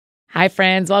Hi,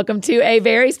 friends. Welcome to a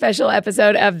very special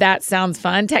episode of That Sounds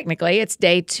Fun. Technically, it's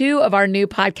day 2 of our new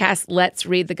podcast, Let's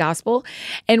Read the Gospel.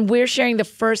 And we're sharing the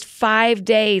first 5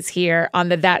 days here on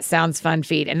the That Sounds Fun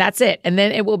feed. And that's it. And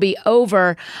then it will be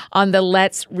over on the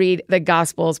Let's Read the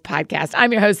Gospels podcast.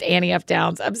 I'm your host, Annie F.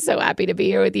 Downs. I'm so happy to be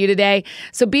here with you today.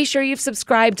 So be sure you've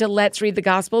subscribed to Let's Read the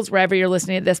Gospels wherever you're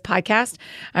listening to this podcast.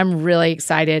 I'm really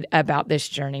excited about this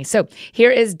journey. So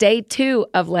here is day 2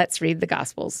 of Let's Read the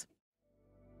Gospels.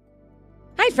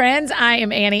 Hi, friends. I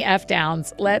am Annie F.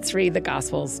 Downs. Let's read the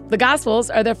Gospels. The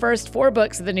Gospels are the first 4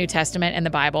 books of the New Testament in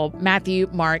the Bible: Matthew,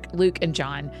 Mark, Luke, and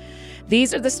John.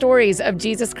 These are the stories of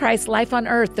Jesus Christ's life on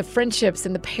earth, the friendships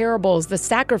and the parables, the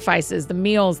sacrifices, the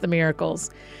meals, the miracles.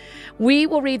 We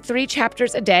will read 3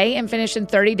 chapters a day and finish in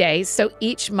 30 days, so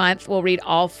each month we'll read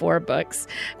all 4 books.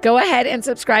 Go ahead and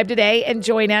subscribe today and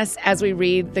join us as we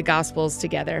read the Gospels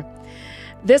together.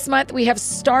 This month, we have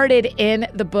started in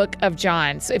the book of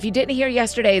John. So if you didn't hear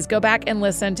yesterday's, go back and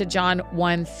listen to John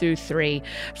 1 through 3.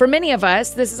 For many of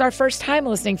us, this is our first time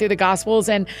listening through the Gospels,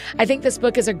 and I think this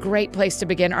book is a great place to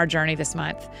begin our journey this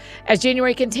month. As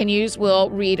January continues, we'll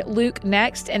read Luke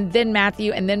next, and then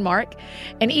Matthew, and then Mark.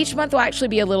 And each month will actually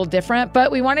be a little different,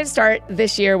 but we wanted to start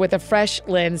this year with a fresh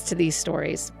lens to these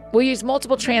stories. We'll use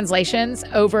multiple translations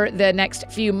over the next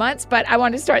few months, but I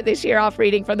want to start this year off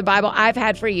reading from the Bible I've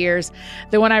had for years,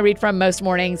 the one I read from most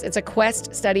mornings. It's a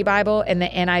Quest Study Bible in the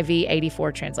NIV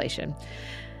 84 translation.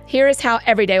 Here is how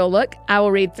every day will look. I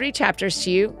will read 3 chapters to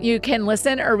you. You can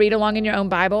listen or read along in your own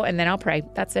Bible, and then I'll pray.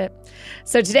 That's it.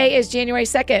 So today is January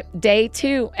 2nd, day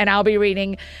 2, and I'll be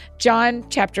reading John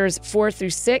chapters 4 through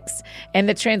 6, and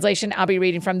the translation I'll be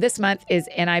reading from this month is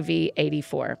NIV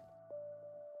 84.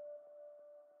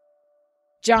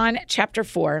 John chapter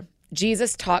 4,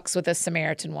 Jesus talks with a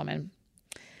Samaritan woman.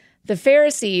 The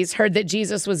Pharisees heard that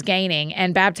Jesus was gaining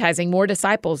and baptizing more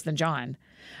disciples than John,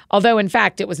 although in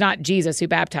fact it was not Jesus who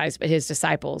baptized, but his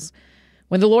disciples.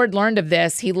 When the Lord learned of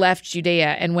this, he left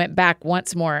Judea and went back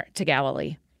once more to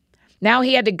Galilee. Now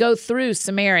he had to go through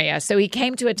Samaria, so he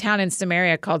came to a town in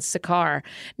Samaria called Sychar,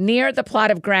 near the plot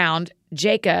of ground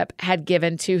Jacob had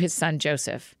given to his son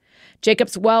Joseph.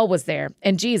 Jacob's well was there,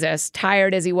 and Jesus,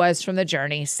 tired as he was from the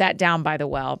journey, sat down by the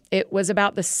well. It was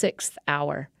about the 6th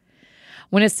hour.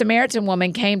 When a Samaritan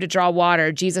woman came to draw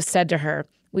water, Jesus said to her,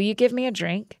 "Will you give me a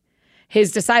drink?"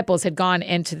 His disciples had gone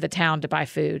into the town to buy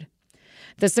food.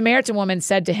 The Samaritan woman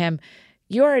said to him,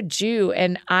 "You are a Jew,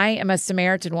 and I am a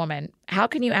Samaritan woman. How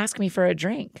can you ask me for a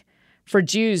drink?" For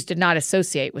Jews did not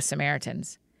associate with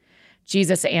Samaritans.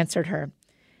 Jesus answered her,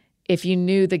 "If you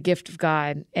knew the gift of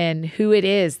God and who it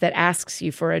is that asks you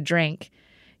for a drink,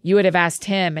 you would have asked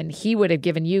him, and he would have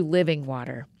given you living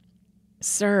water."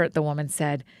 "Sir," the woman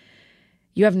said,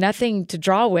 "you have nothing to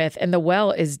draw with, and the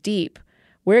well is deep.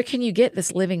 Where can you get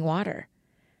this living water?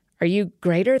 Are you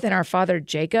greater than our father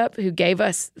Jacob, who gave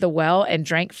us the well and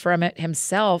drank from it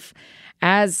himself,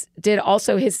 as did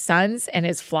also his sons and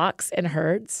his flocks and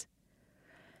herds?"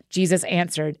 Jesus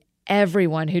answered,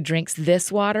 "Everyone who drinks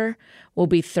this water will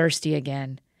be thirsty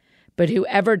again, but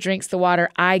whoever drinks the water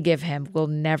I give him will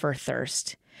never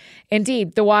thirst.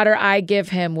 Indeed, the water I give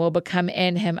him will become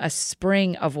in him a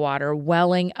spring of water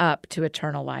welling up to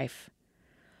eternal life."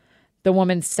 The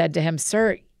woman said to him,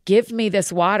 "Sir, give me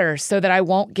this water so that I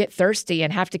won't get thirsty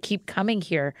and have to keep coming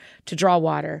here to draw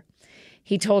water."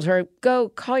 He told her, "Go,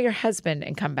 call your husband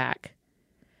and come back."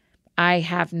 "I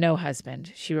have no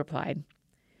husband," she replied.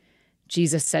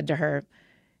 Jesus said to her,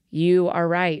 "You are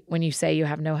right when you say you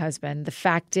have no husband. The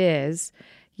fact is,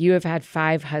 you have had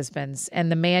 5 husbands,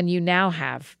 and the man you now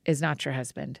have is not your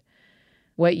husband.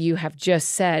 What you have just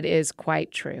said is quite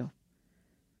true."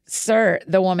 "Sir,"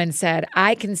 the woman said,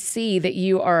 "I can see that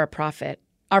you are a prophet.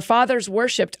 Our fathers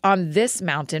worshipped on this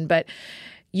mountain, but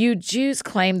you Jews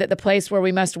claim that the place where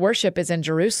we must worship is in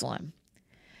Jerusalem."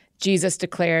 Jesus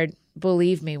declared,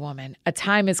 "Believe me, woman, a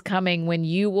time is coming when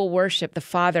you will worship the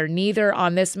Father neither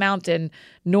on this mountain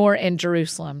nor in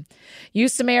Jerusalem. You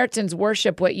Samaritans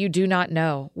worship what you do not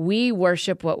know. We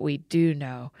worship what we do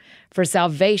know, for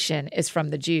salvation is from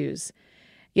the Jews.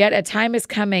 Yet a time is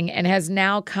coming and has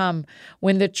now come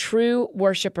when the true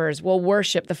worshipers will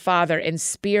worship the Father in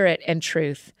spirit and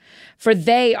truth, for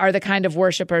they are the kind of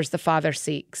worshipers the Father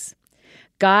seeks.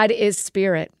 God is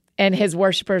spirit, and his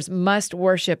worshipers must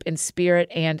worship in spirit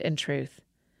and in truth."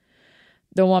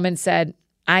 The woman said,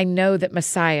 "I know that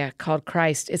Messiah, called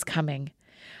Christ, is coming.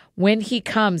 When he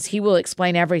comes, he will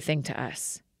explain everything to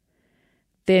us."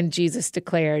 Then Jesus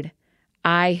declared,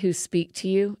 "I who speak to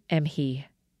you am he."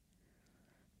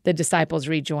 The disciples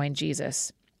rejoined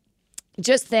Jesus.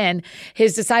 Just then,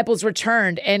 his disciples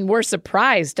returned and were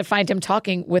surprised to find him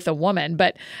talking with a woman,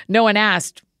 but no one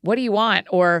asked, What do you want?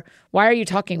 Or why are you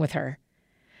talking with her?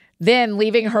 Then,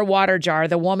 leaving her water jar,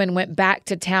 the woman went back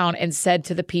to town and said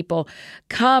to the people,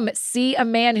 "Come, see a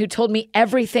man who told me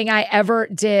everything I ever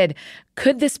did.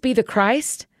 Could this be the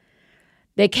Christ?"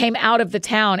 They came out of the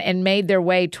town and made their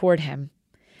way toward him.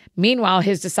 Meanwhile,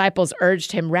 his disciples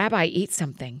urged him, "Rabbi, eat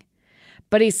something."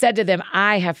 But he said to them,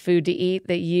 "I have food to eat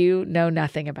that you know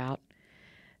nothing about."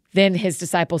 Then his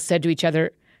disciples said to each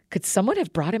other, "Could someone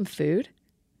have brought him food?"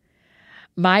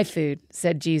 "My food,"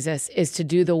 said Jesus, "is to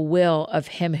do the will of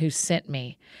him who sent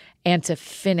me and to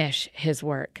finish his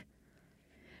work.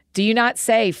 Do you not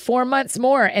say 4 months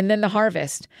more and then the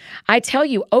harvest? I tell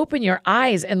you, open your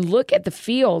eyes and look at the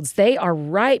fields. They are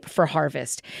ripe for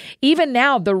harvest. Even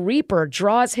now the reaper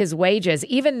draws his wages.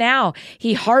 Even now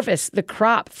he harvests the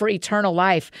crop for eternal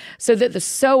life, so that the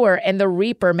sower and the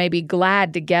reaper may be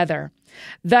glad together.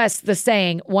 Thus the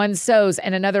saying, 'One sows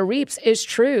and another reaps,' is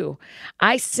true.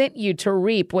 I sent you to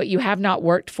reap what you have not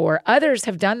worked for. Others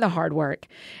have done the hard work,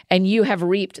 and you have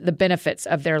reaped the benefits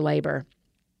of their labor."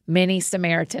 Many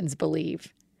Samaritans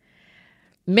believe.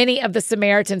 Many of the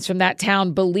Samaritans from that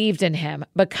town believed in him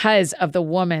because of the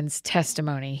woman's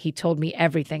testimony. "He told me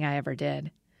everything I ever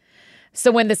did."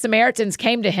 So when the Samaritans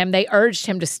came to him, they urged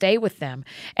him to stay with them,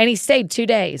 and he stayed 2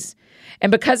 days.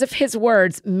 And because of his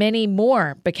words, many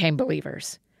more became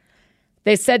believers.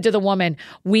 They said to the woman,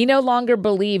 "We no longer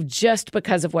believe just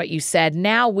because of what you said.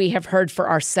 Now we have heard for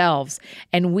ourselves,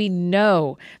 and we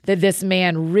know that this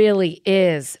man really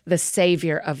is the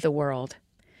Savior of the world."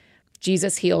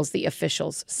 Jesus heals the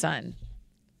official's son.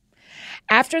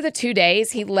 After the 2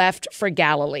 days, he left for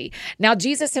Galilee. Now,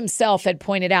 Jesus himself had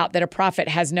pointed out that a prophet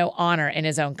has no honor in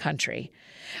his own country.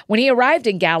 When he arrived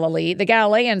in Galilee, the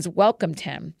Galileans welcomed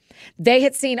him. They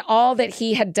had seen all that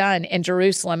he had done in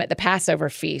Jerusalem at the Passover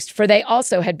feast, for they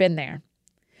also had been there.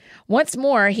 Once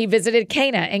more, he visited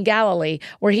Cana in Galilee,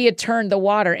 where he had turned the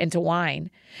water into wine.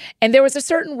 And there was a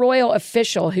certain royal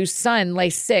official whose son lay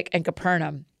sick in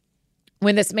Capernaum.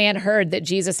 When this man heard that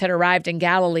Jesus had arrived in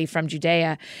Galilee from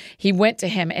Judea, he went to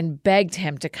him and begged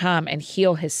him to come and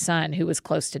heal his son, who was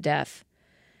close to death.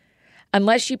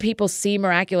 "Unless you people see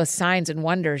miraculous signs and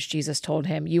wonders," Jesus told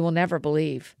him, "you will never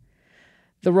believe."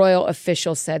 The royal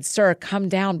official said, "Sir, come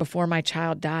down before my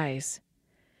child dies."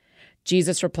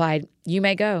 Jesus replied, "You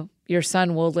may go. Your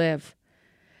son will live."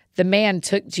 The man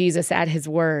took Jesus at his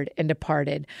word and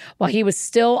departed. While he was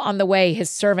still on the way, his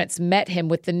servants met him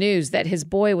with the news that his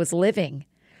boy was living.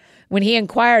 When he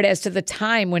inquired as to the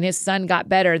time when his son got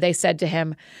better, they said to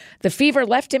him, "The fever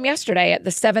left him yesterday at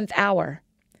the 7th hour."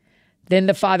 Then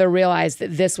the father realized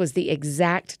that this was the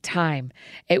exact time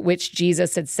at which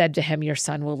Jesus had said to him, "Your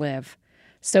son will live."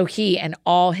 So he and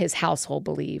all his household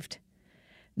believed.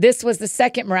 This was the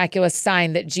second miraculous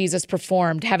sign that Jesus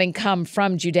performed, having come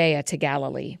from Judea to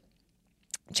Galilee.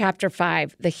 Chapter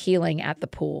 5, the healing at the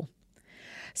pool.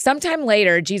 Sometime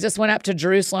later, Jesus went up to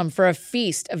Jerusalem for a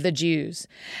feast of the Jews.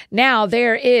 Now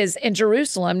there is in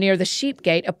Jerusalem near the sheep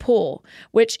gate a pool,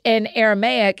 which in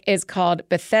Aramaic is called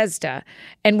Bethesda,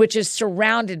 and which is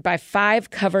surrounded by 5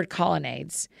 covered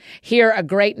colonnades. Here a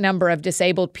great number of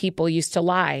disabled people used to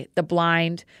lie, the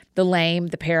blind, the lame,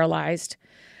 the paralyzed.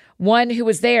 One who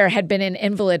was there had been an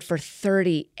invalid for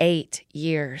 38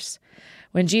 years.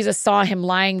 When Jesus saw him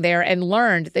lying there and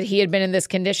learned that he had been in this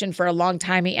condition for a long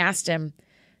time, he asked him,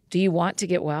 "Do you want to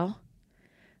get well?"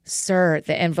 "Sir,"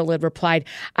 the invalid replied,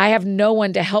 "I have no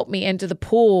one to help me into the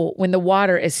pool when the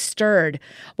water is stirred.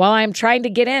 While I am trying to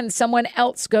get in, someone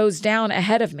else goes down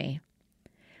ahead of me."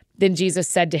 Then Jesus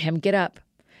said to him, "Get up,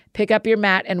 pick up your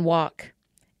mat and walk."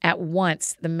 At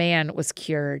once the man was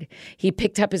cured. He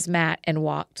picked up his mat and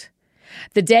walked.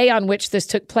 The day on which this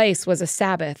took place was a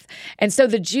Sabbath. And so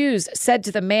the Jews said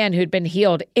to the man who had been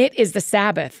healed, "It is the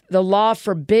Sabbath. The law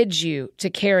forbids you to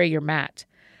carry your mat."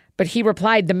 But he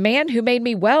replied, "The man who made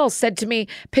me well said to me,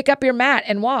 'Pick up your mat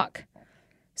and walk.'"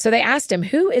 So they asked him,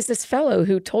 "Who is this fellow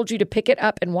who told you to pick it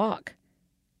up and walk?"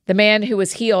 The man who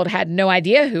was healed had no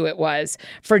idea who it was,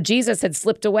 for Jesus had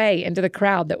slipped away into the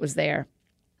crowd that was there.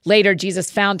 Later,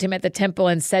 Jesus found him at the temple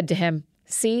and said to him,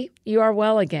 "See, you are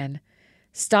well again.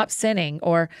 Stop sinning,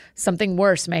 or something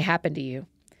worse may happen to you."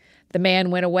 The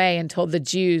man went away and told the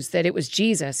Jews that it was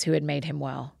Jesus who had made him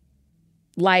well.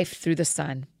 Life through the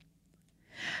Son.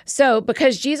 So,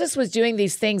 because Jesus was doing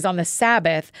these things on the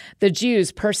Sabbath, the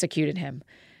Jews persecuted him.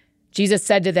 Jesus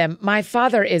said to them, "My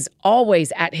Father is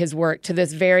always at his work to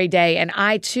this very day, and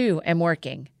I too am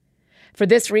working." For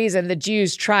this reason, the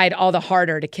Jews tried all the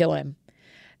harder to kill him.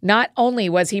 Not only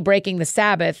was he breaking the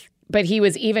Sabbath, but he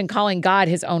was even calling God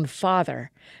his own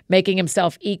Father, making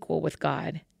himself equal with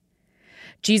God.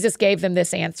 Jesus gave them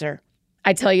this answer,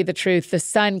 I tell you the truth, the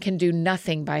Son can do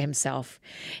nothing by himself.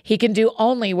 He can do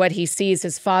only what he sees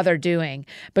his Father doing,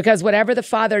 because whatever the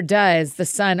Father does, the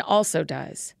Son also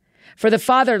does. For the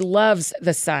Father loves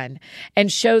the Son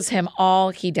and shows him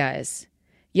all he does.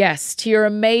 Yes, to your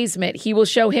amazement, he will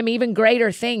show him even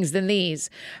greater things than these.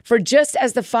 For just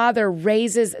as the Father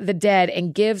raises the dead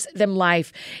and gives them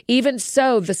life, even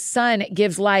so the Son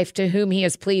gives life to whom he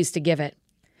is pleased to give it.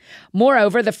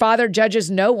 Moreover, the Father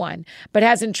judges no one, but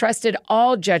has entrusted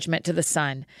all judgment to the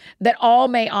Son, that all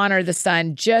may honor the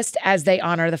Son just as they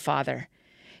honor the Father.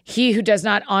 He who does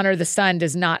not honor the Son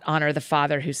does not honor the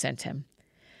Father who sent him.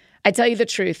 I tell you the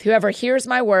truth, whoever hears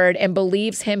my word and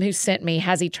believes him who sent me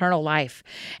has eternal life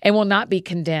and will not be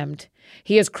condemned.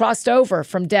 He has crossed over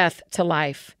from death to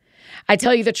life. I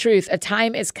tell you the truth, a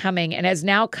time is coming and has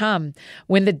now come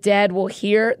when the dead will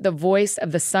hear the voice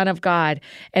of the Son of God,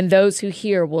 and those who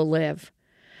hear will live.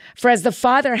 For as the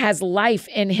Father has life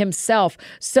in himself,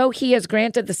 so he has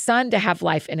granted the Son to have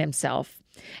life in himself.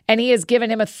 And he has given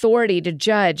him authority to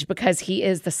judge because he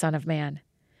is the Son of Man.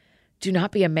 Do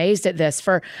not be amazed at this,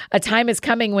 for a time is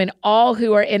coming when all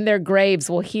who are in their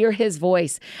graves will hear his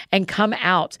voice and come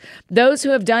out. Those who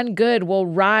have done good will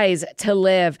rise to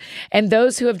live, and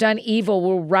those who have done evil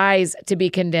will rise to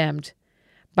be condemned.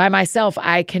 By myself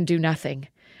I can do nothing.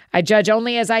 I judge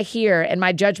only as I hear, and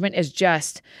my judgment is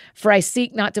just, for I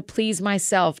seek not to please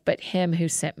myself, but him who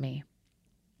sent me.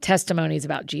 Testimonies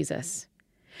about Jesus.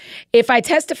 If I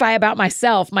testify about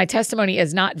myself, my testimony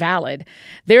is not valid.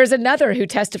 There is another who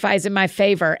testifies in my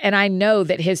favor, and I know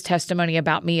that his testimony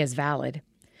about me is valid.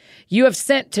 You have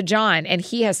sent to John, and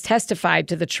he has testified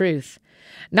to the truth.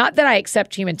 Not that I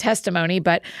accept human testimony,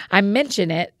 but I mention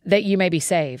it that you may be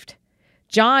saved.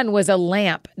 John was a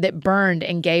lamp that burned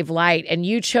and gave light, and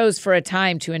you chose for a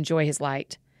time to enjoy his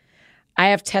light. I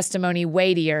have testimony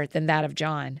weightier than that of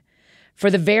John. For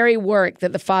the very work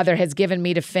that the Father has given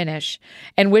me to finish,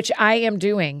 and which I am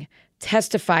doing,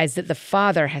 testifies that the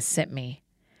Father has sent me.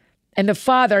 And the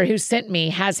Father who sent me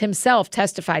has himself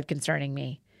testified concerning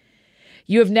me.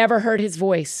 You have never heard his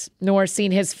voice, nor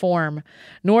seen his form,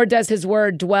 nor does his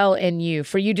word dwell in you,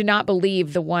 for you do not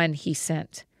believe the one he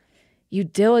sent. You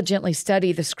diligently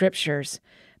study the Scriptures,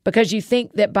 because you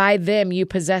think that by them you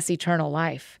possess eternal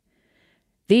life.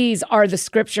 These are the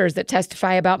Scriptures that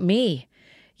testify about me,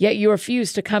 yet you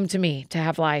refuse to come to me to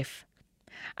have life.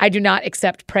 I do not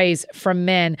accept praise from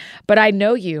men, but I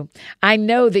know you. I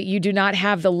know that you do not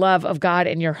have the love of God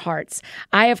in your hearts.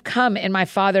 I have come in my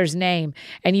Father's name,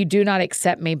 and you do not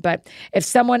accept me. But if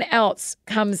someone else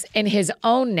comes in his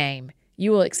own name,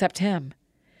 you will accept him.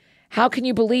 How can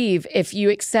you believe if you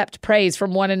accept praise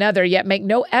from one another, yet make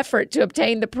no effort to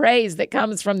obtain the praise that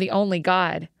comes from the only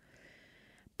God?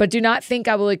 But do not think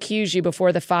I will accuse you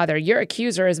before the Father. Your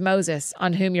accuser is Moses,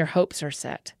 on whom your hopes are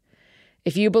set.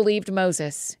 If you believed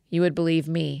Moses, you would believe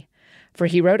me, for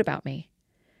he wrote about me.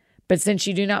 But since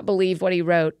you do not believe what he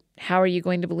wrote, how are you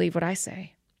going to believe what I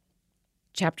say?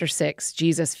 Chapter 6,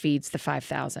 Jesus feeds the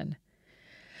 5,000.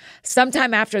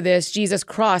 Sometime after this, Jesus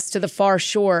crossed to the far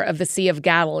shore of the Sea of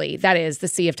Galilee, that is, the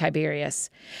Sea of Tiberias.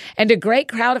 And a great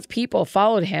crowd of people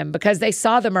followed him because they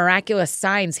saw the miraculous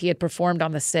signs he had performed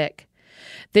on the sick.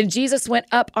 Then Jesus went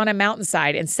up on a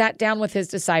mountainside and sat down with his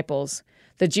disciples.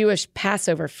 The Jewish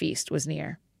Passover feast was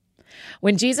near.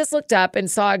 When Jesus looked up and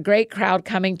saw a great crowd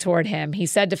coming toward him, he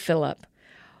said to Philip,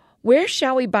 "Where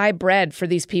shall we buy bread for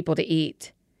these people to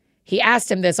eat?" He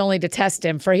asked him this only to test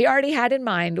him, for he already had in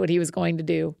mind what he was going to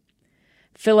do.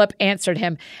 Philip answered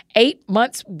him, 8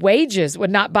 months' wages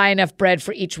would not buy enough bread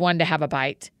for each one to have a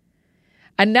bite.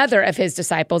 Another of his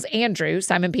disciples, Andrew,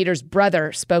 Simon Peter's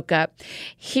brother, spoke up.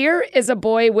 "Here is a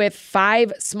boy with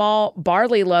 5 small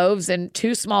barley loaves and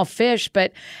 2 small fish,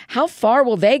 but how far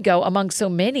will they go among so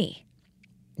many?"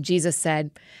 Jesus said,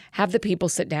 "Have the people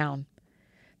sit down."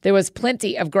 There was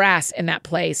plenty of grass in that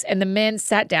place, and the men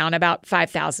sat down, about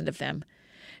 5,000 of them.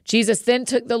 Jesus then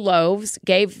took the loaves,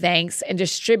 gave thanks, and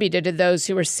distributed to those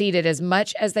who were seated as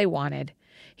much as they wanted.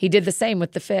 He did the same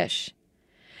with the fish.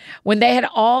 When they had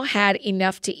all had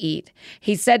enough to eat,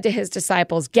 he said to his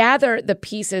disciples, "Gather the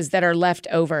pieces that are left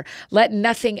over. Let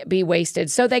nothing be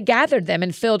wasted." So they gathered them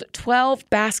and filled 12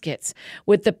 baskets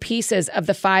with the pieces of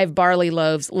the 5 barley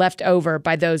loaves left over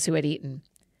by those who had eaten.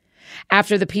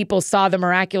 After the people saw the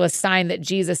miraculous sign that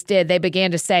Jesus did, they began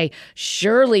to say,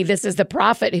 "Surely this is the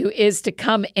prophet who is to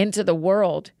come into the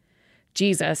world."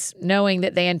 Jesus, knowing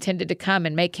that they intended to come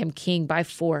and make him king by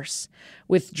force,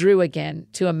 withdrew again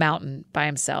to a mountain by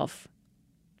himself.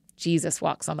 Jesus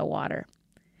walks on the water.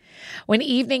 When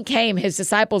evening came, his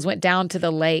disciples went down to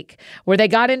the lake, where they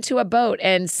got into a boat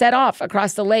and set off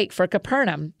across the lake for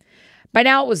Capernaum. By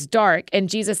now it was dark, and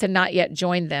Jesus had not yet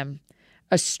joined them.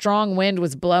 A strong wind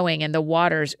was blowing, and the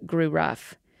waters grew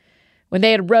rough. When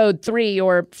they had rowed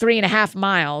 3.5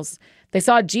 miles, they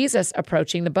saw Jesus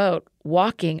approaching the boat,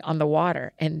 walking on the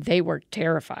water, and they were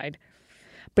terrified.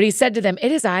 But he said to them,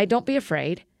 "It is I, don't be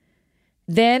afraid."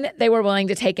 Then they were willing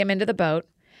to take him into the boat,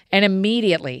 and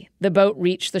immediately the boat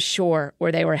reached the shore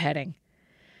where they were heading.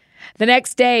 The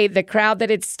next day, the crowd that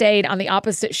had stayed on the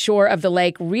opposite shore of the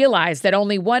lake realized that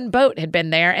only one boat had been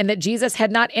there and that Jesus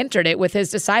had not entered it with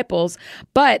his disciples,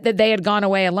 but that they had gone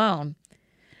away alone.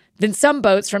 Then some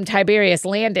boats from Tiberias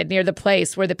landed near the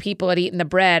place where the people had eaten the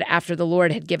bread after the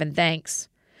Lord had given thanks.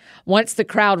 Once the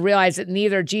crowd realized that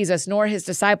neither Jesus nor his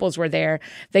disciples were there,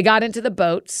 they got into the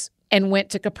boats and went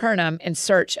to Capernaum in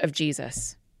search of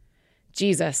Jesus.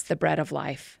 Jesus, the bread of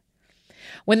life.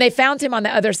 When they found him on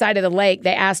the other side of the lake,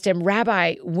 they asked him,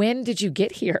 "Rabbi, when did you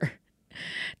get here?"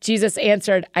 Jesus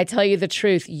answered, "I tell you the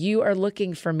truth, you are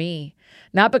looking for me,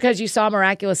 not because you saw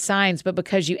miraculous signs, but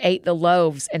because you ate the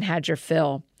loaves and had your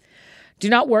fill. Do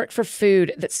not work for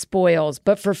food that spoils,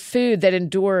 but for food that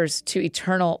endures to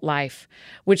eternal life,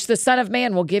 which the Son of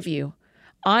Man will give you.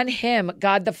 On him,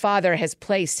 God the Father has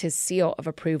placed his seal of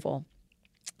approval."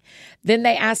 Then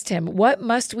they asked him, "What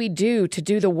must we do to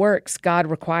do the works God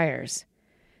requires?"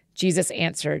 Jesus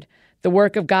answered, "The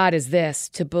work of God is this,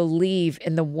 to believe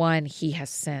in the one he has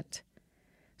sent."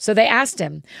 So they asked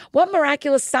him, "What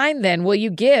miraculous sign then will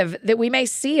you give that we may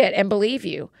see it and believe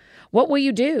you? What will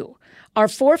you do? Our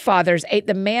forefathers ate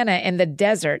the manna in the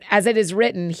desert. As it is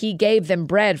written, he gave them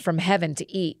bread from heaven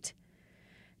to eat."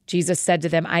 Jesus said to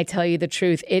them, "I tell you the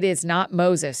truth, it is not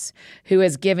Moses who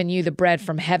has given you the bread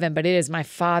from heaven, but it is my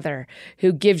Father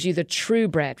who gives you the true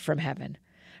bread from heaven.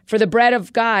 For the bread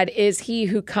of God is he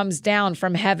who comes down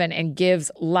from heaven and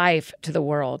gives life to the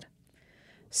world."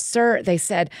 "Sir," they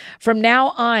said, "from now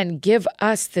on, give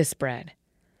us this bread."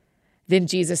 Then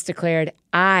Jesus declared,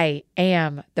 "I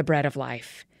am the bread of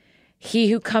life.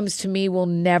 He who comes to me will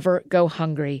never go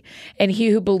hungry, and he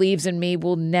who believes in me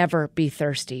will never be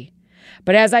thirsty.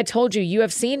 But as I told you, you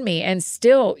have seen me, and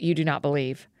still you do not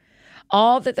believe.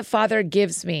 All that the Father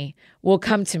gives me will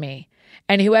come to me,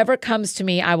 and whoever comes to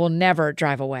me I will never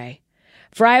drive away.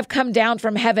 For I have come down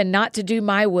from heaven not to do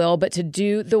my will, but to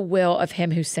do the will of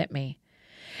him who sent me.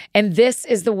 And this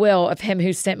is the will of him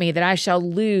who sent me, that I shall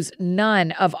lose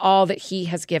none of all that he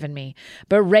has given me,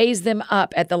 but raise them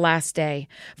up at the last day.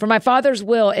 For my Father's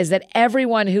will is that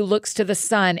everyone who looks to the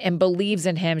Son and believes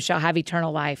in him shall have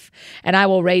eternal life, and I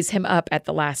will raise him up at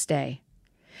the last day."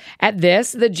 At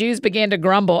this, the Jews began to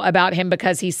grumble about him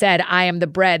because he said, "I am the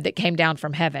bread that came down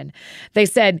from heaven." They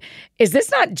said, "Is this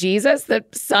not Jesus, the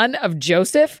son of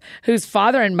Joseph, whose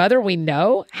father and mother we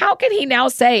know? How can he now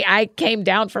say, 'I came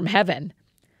down from heaven'?"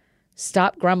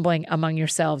 "Stop grumbling among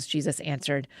yourselves," Jesus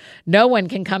answered. "No one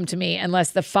can come to me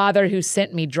unless the Father who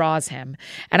sent me draws him,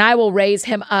 and I will raise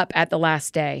him up at the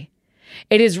last day.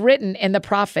 It is written in the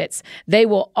prophets, they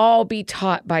will all be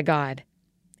taught by God.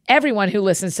 Everyone who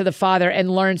listens to the Father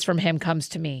and learns from him comes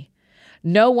to me.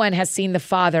 No one has seen the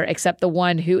Father except the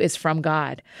one who is from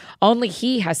God. Only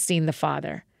he has seen the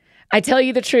Father. I tell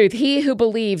you the truth, he who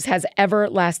believes has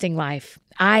everlasting life.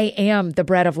 I am the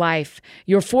bread of life.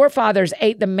 Your forefathers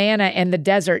ate the manna in the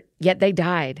desert, yet they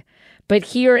died. But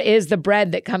here is the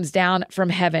bread that comes down from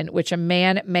heaven, which a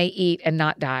man may eat and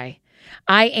not die.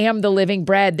 I am the living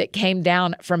bread that came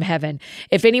down from heaven.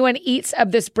 If anyone eats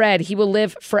of this bread, he will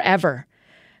live forever.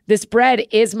 This bread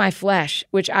is my flesh,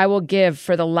 which I will give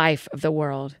for the life of the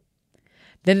world."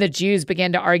 Then the Jews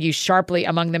began to argue sharply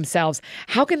among themselves,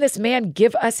 "How can this man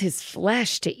give us his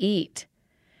flesh to eat?"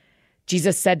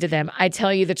 Jesus said to them, "I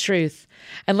tell you the truth,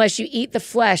 unless you eat the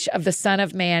flesh of the Son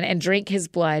of Man and drink his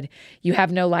blood, you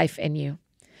have no life in you.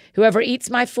 Whoever eats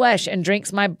my flesh and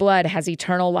drinks my blood has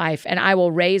eternal life, and I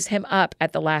will raise him up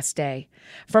at the last day.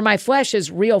 For my flesh is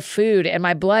real food, and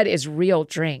my blood is real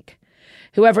drink.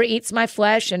 Whoever eats my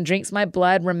flesh and drinks my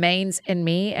blood remains in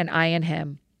me, and I in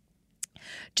him.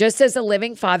 Just as the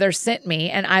living Father sent me,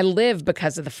 and I live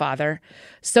because of the Father,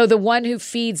 so the one who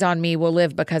feeds on me will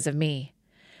live because of me.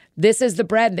 This is the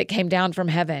bread that came down from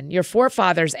heaven. Your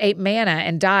forefathers ate manna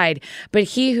and died, but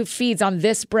he who feeds on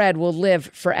this bread will live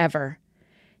forever."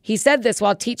 He said this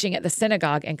while teaching at the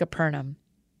synagogue in Capernaum.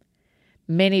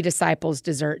 Many disciples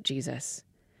desert Jesus.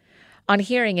 On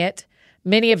hearing it,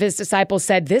 many of his disciples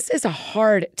said, "This is a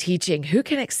hard teaching. Who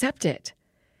can accept it?"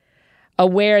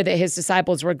 Aware that his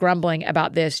disciples were grumbling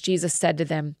about this, Jesus said to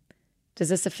them, "Does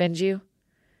this offend you?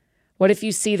 What if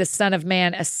you see the Son of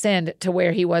Man ascend to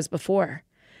where he was before?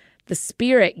 The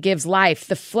Spirit gives life.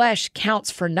 The flesh counts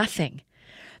for nothing.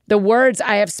 The words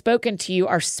I have spoken to you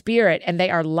are spirit and they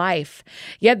are life.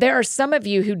 Yet there are some of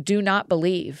you who do not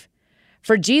believe."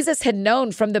 For Jesus had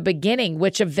known from the beginning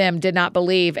which of them did not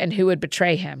believe and who would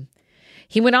betray him.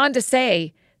 He went on to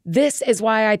say, "This is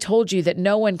why I told you that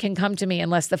no one can come to me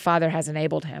unless the Father has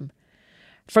enabled him."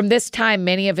 From this time,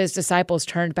 many of his disciples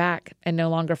turned back and no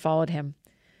longer followed him.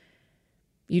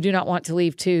 "You do not want to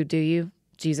leave too, do you?"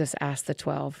 Jesus asked the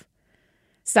 12.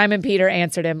 Simon Peter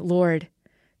answered him, "Lord,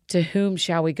 to whom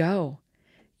shall we go?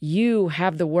 You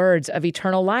have the words of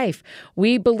eternal life.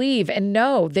 We believe and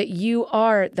know that you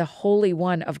are the Holy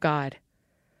One of God."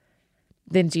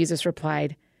 Then Jesus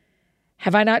replied,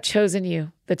 "Have I not chosen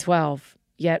you, the 12?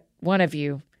 Yet one of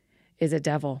you is a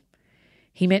devil."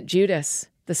 He meant Judas,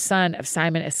 the son of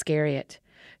Simon Iscariot,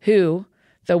 who,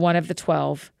 though one of the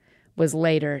 12, was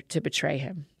later to betray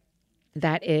him.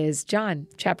 That is John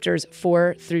chapters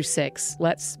 4 through 6.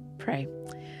 Let's pray.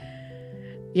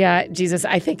 Yeah, Jesus,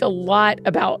 I think a lot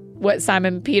about what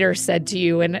Simon Peter said to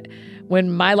you. And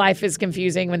when my life is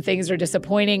confusing, when things are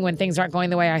disappointing, when things aren't going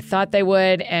the way I thought they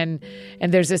would, and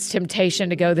there's this temptation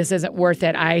to go, this isn't worth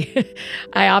it, I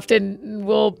often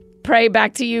will pray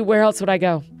back to you, where else would I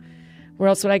go? Where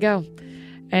else would I go?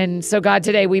 And so, God,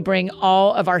 today we bring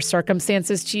all of our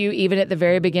circumstances to you, even at the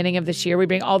very beginning of this year. We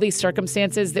bring all these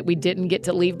circumstances that we didn't get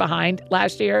to leave behind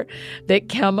last year that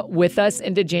come with us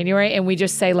into January. And we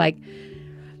just say, like,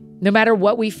 no matter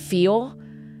what we feel,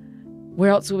 where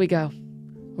else will we go?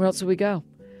 Where else will we go?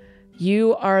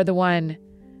 You are the one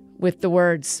with the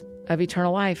words of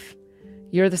eternal life.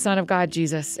 You're the Son of God,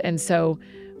 Jesus. And so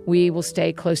we will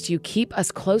stay close to you. Keep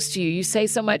us close to you. You say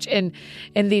so much in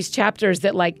these chapters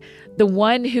that, like, the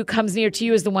one who comes near to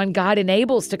you is the one God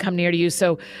enables to come near to you.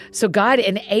 So God,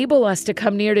 enable us to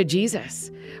come near to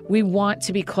Jesus. We want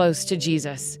to be close to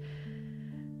Jesus.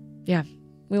 Yeah,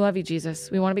 we love you, Jesus.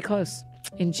 We want to be close.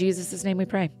 In Jesus' name we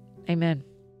pray. Amen.